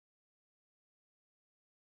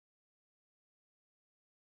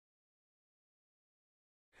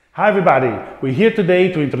Hi everybody, we're here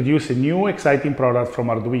today to introduce a new exciting product from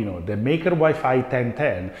Arduino, the MKR WiFi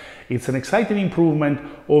 1010. It's an exciting improvement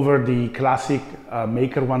over the classic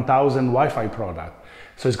MKR 1000 Wi-Fi product.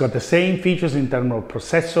 So it's got the same features in terms of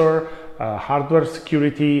processor, hardware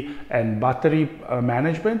security and battery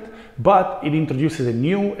management, but it introduces a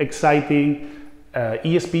new exciting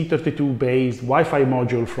ESP32 based Wi-Fi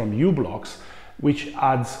module from u-blox, which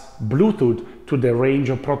adds Bluetooth to the range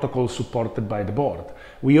of protocols supported by the board.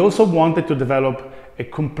 We also wanted to develop a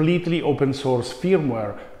completely open source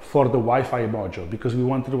firmware for the Wi-Fi module because we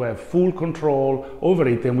wanted to have full control over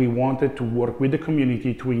it, and we wanted to work with the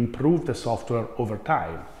community to improve the software over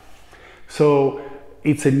time. So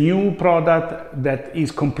it's a new product that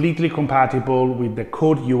is completely compatible with the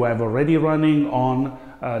code you have already running on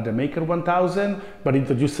the MKR 1000, but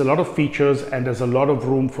introduces a lot of features and there's a lot of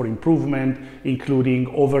room for improvement, including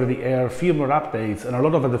over-the-air firmware updates and a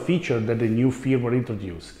lot of other features that the new firmware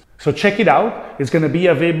introduced. So check it out. It's going to be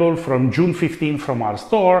available from June 15 from our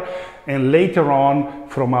store and later on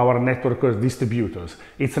from our network of distributors.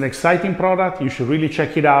 It's an exciting product. You should really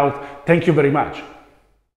check it out. Thank you very much.